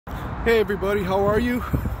Hey everybody, how are you?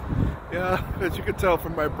 Yeah, as you can tell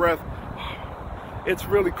from my breath, it's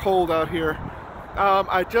really cold out here.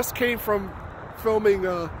 I just came from filming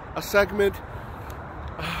a segment,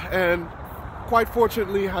 and quite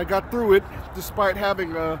fortunately I got through it despite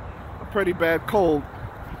having a pretty bad cold.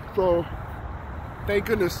 So thank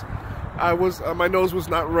goodness my nose was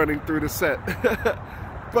not running through the set.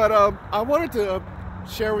 But I wanted to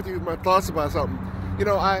share with you my thoughts about something. You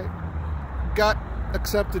know, I got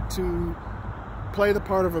accepted to play the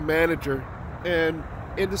part of a manager, and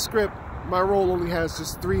in the script my role only has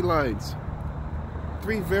just 3 lines.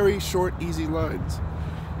 3 very short, easy lines.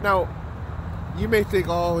 Now you may think,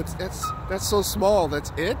 oh, that's so small,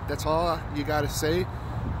 that's it, that's all you gotta say.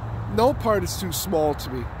 No part is too small to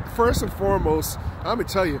me. First and foremost, I'm gonna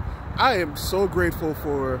tell you, I am so grateful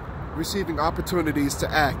for receiving opportunities to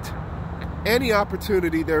act. Any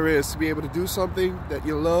opportunity there is to be able to do something that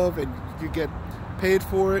you love and you get paid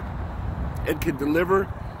for it and can deliver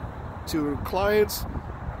to clients,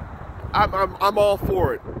 I'm all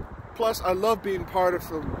for it. Plus, I love being part of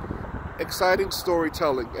some exciting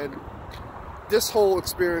storytelling, and this whole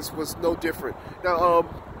experience was no different. Now,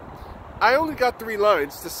 I only got 3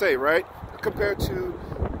 lines to say, right? Compared to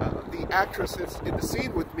the actress that's in the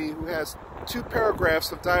scene with me, who has 2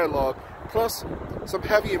 paragraphs of dialogue, plus some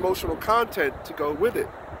heavy emotional content to go with it.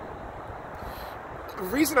 The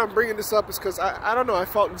reason I'm bringing this up is because I don't know, I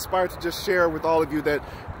felt inspired to just share with all of you that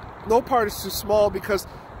no part is too small, because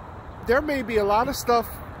there may be a lot of stuff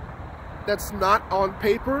that's not on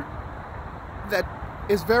paper that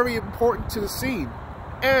is very important to the scene.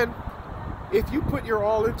 And if you put your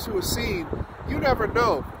all into a scene, you never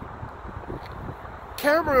know.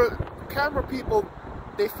 Camera people,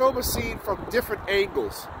 they film a scene from different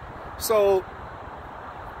angles. So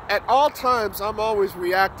at all times, I'm always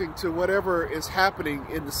reacting to whatever is happening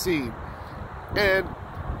in the scene. And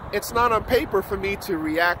it's not on paper for me to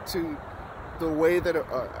react to the way that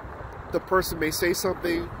the person may say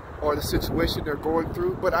something or the situation they're going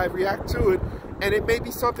through, but I react to it, and it may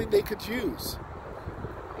be something they could use.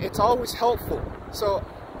 It's always helpful. So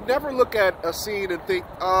never look at a scene and think,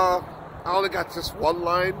 I only got just 1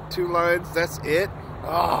 line, 2 lines, that's it.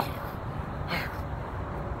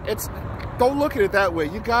 Don't look at it that way.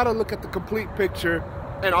 You gotta look at the complete picture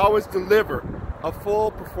and always deliver a full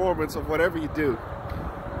performance of whatever you do.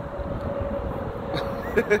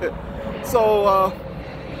 So,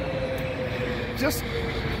 just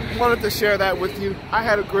wanted to share that with you. I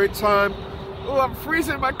had a great time. Oh, I'm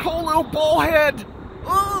freezing, my cold little ball head.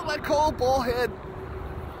 Oh, my cold ball head.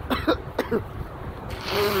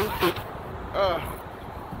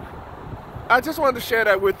 I just wanted to share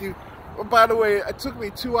that with you. By the way, it took me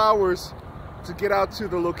 2 hours to get out to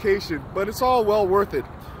the location, but it's all well worth it.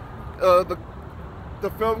 The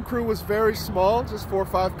film crew was very small, just 4 or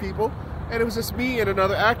 5 people, and it was just me and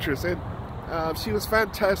another actress, and she was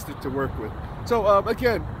fantastic to work with. So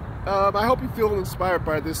again, I hope you feel inspired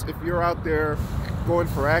by this if you're out there going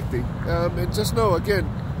for acting. And just know, again,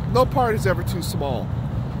 no part is ever too small.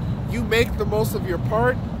 You make the most of your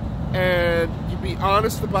part, and you be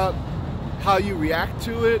honest about how you react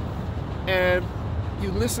to it, and you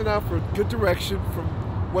listen out for good direction from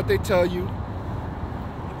what they tell you.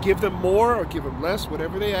 Give them more or give them less,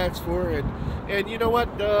 whatever they ask for, and you know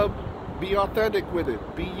what? Be authentic with it.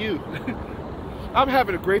 Be you. I'm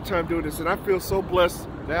having a great time doing this, and I feel so blessed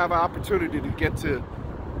to have an opportunity to get to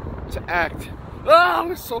act. Oh,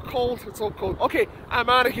 it's so cold. It's so cold. Okay, I'm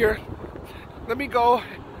out of here. Let me go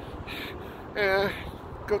and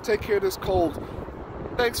go take care of this cold.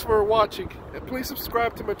 Thanks for watching, and please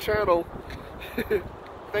subscribe to my channel.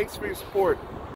 Thanks for your support.